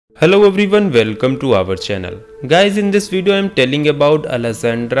Hello everyone, welcome to our channel. Guys, in this video I am telling about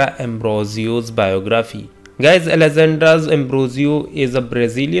Alessandra Ambrosio's biography. Guys, Alessandra Ambrosio is a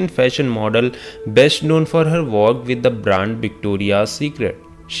Brazilian fashion model best known for her work with the brand Victoria's Secret.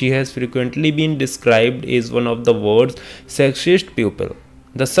 She has frequently been described as one of the world's sexiest people.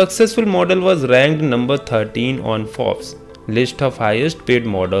 The successful model was ranked number 13 on Forbes list of highest paid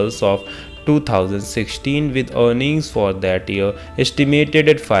models of 2016 with earnings for that year estimated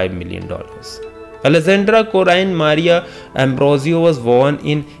at $5 million. Alessandra Corine Maria Ambrosio was born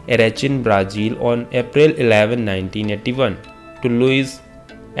in Erechim, Brazil on April 11, 1981 to Luis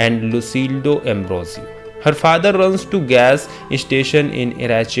and Lucilda Ambrosio. Her father runs a gas station in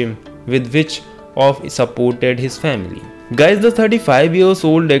Erechim with which of supported his family. Guys, the 35 years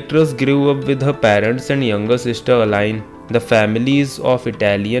old actress grew up with her parents and younger sister Aline. The families of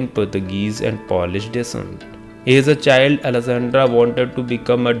Italian, Portuguese and Polish descent. As a child, Alessandra wanted to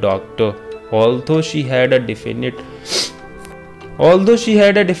become a doctor, although she had a definite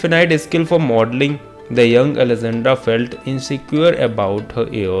skill for modeling. The young Alessandra felt insecure about her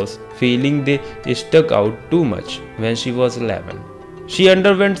ears, feeling they stuck out too much when she was 11. She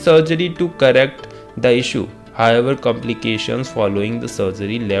underwent surgery to correct the issue. However, complications following the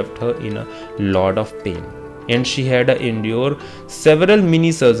surgery left her in a lot of pain, and she had to endure several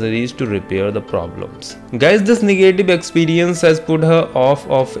mini-surgeries to repair the problems. Guys, this negative experience has put her off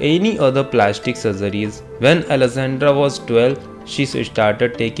of any other plastic surgeries. When Alessandra was 12, she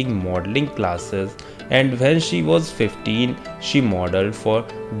started taking modeling classes, and when she was 15, she modeled for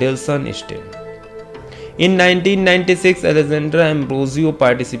Dilson Stein. In 1996, Alessandra Ambrosio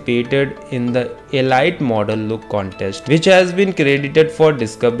participated in the Elite Model Look contest, which has been credited for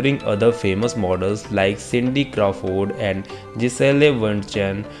discovering other famous models like Cindy Crawford and Gisele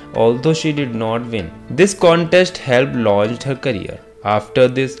Bündchen, although she did not win. This contest helped launch her career. After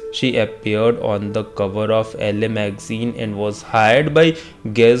this, she appeared on the cover of LA magazine and was hired by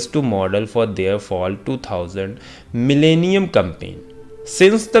Guess to model for their fall 2000 Millennium campaign.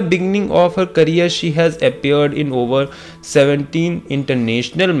 Since the beginning of her career, she has appeared in over 17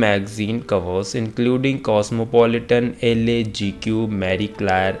 international magazine covers, including Cosmopolitan, LA, GQ, Marie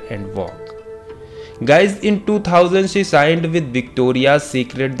Claire, and Vogue. Guys, in 2000, she signed with Victoria's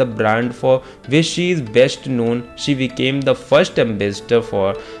Secret, the brand for which she is best known. She became the first ambassador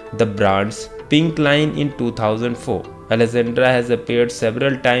for the brand's Pink line in 2004. Alessandra has appeared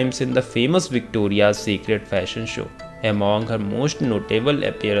several times in the famous Victoria's Secret fashion show. Among her most notable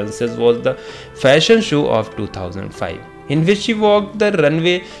appearances was the fashion show of 2005, in which she walked the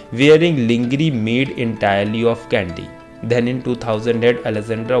runway wearing lingerie made entirely of candy. Then in 2008,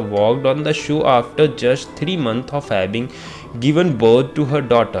 Alessandra walked on the show after just 3 months of having given birth to her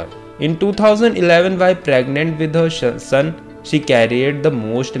daughter. In 2011, while pregnant with her son, she carried the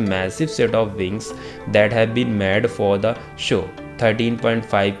most massive set of wings that have been made for the show, 13.5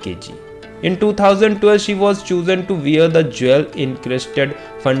 kg. In 2012, she was chosen to wear the jewel-encrusted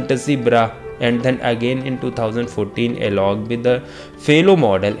fantasy bra, and then again in 2014 along with the fellow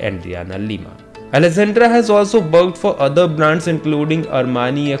model Adriana Lima. Alessandra has also worked for other brands including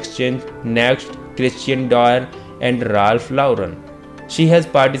Armani Exchange, Next, Christian Dior and Ralph Lauren. She has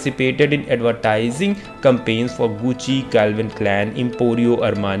participated in advertising campaigns for Gucci, Calvin Klein, Emporio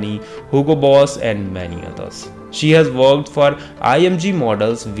Armani, Hugo Boss and many others. She has worked for IMG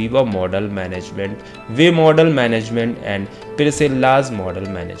Models, Viva Model Management, Way Model Management and Priscilla's Model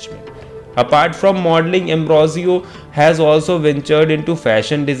Management. Apart from modeling, Ambrosio has also ventured into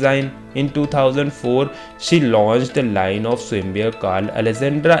fashion design. In 2004, she launched a line of swimwear called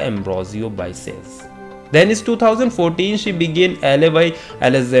Alessandra Ambrosio by Sales. Then in 2014, she began LA by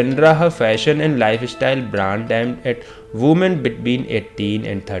Alessandra, her fashion and lifestyle brand aimed at women between 18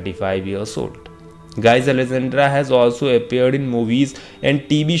 and 35 years old. Guys, Alessandra has also appeared in movies and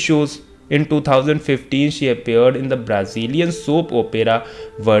TV shows. In 2015, she appeared in the Brazilian soap opera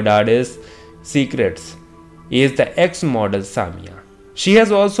Verdades Secrets as the ex-model Samia. She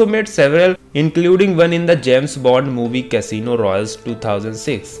has also made several, including one in the James Bond movie Casino Royale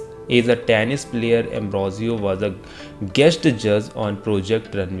 2006. As a tennis player, Ambrosio was a guest judge on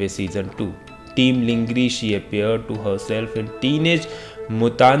Project Runway Season 2. Team Lingerie, she appeared to herself in Teenage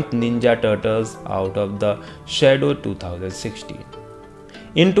Mutant Ninja Turtles Out of the Shadow 2016.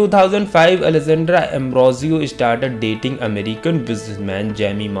 In 2005, Alessandra Ambrosio started dating American businessman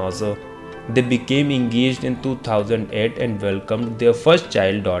Jamie Mazur. They became engaged in 2008 and welcomed their first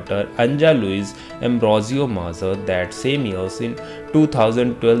child daughter Anja Luis Ambrosio Mazur. That same year, in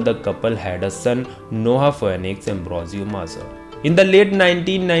 2012, the couple had a son Noah Phoenix Ambrosio Mazur. In the late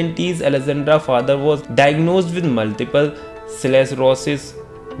 1990s, Alessandra's father was diagnosed with multiple sclerosis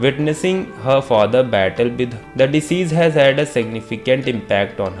Witnessing her father battle with the disease has had a significant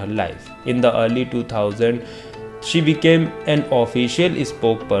impact on her life. In the early 2000s, she became an official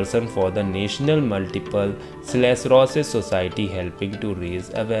spokesperson for the National Multiple Sclerosis Society, helping to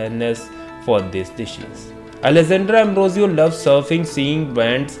raise awareness for this disease. Alessandra Ambrosio loves surfing, seeing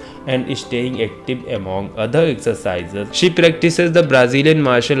bands, and staying active among other exercises. She practices the Brazilian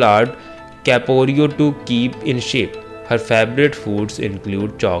martial art capoeira to keep in shape. Her favorite foods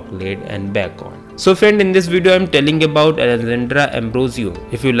include chocolate and bacon. So friend, in this video I am telling about Alessandra Ambrosio.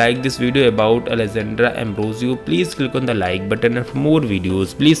 If you like this video about Alessandra Ambrosio, please click on the like button, and for more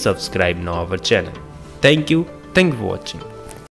videos please subscribe now our channel. Thank you for watching.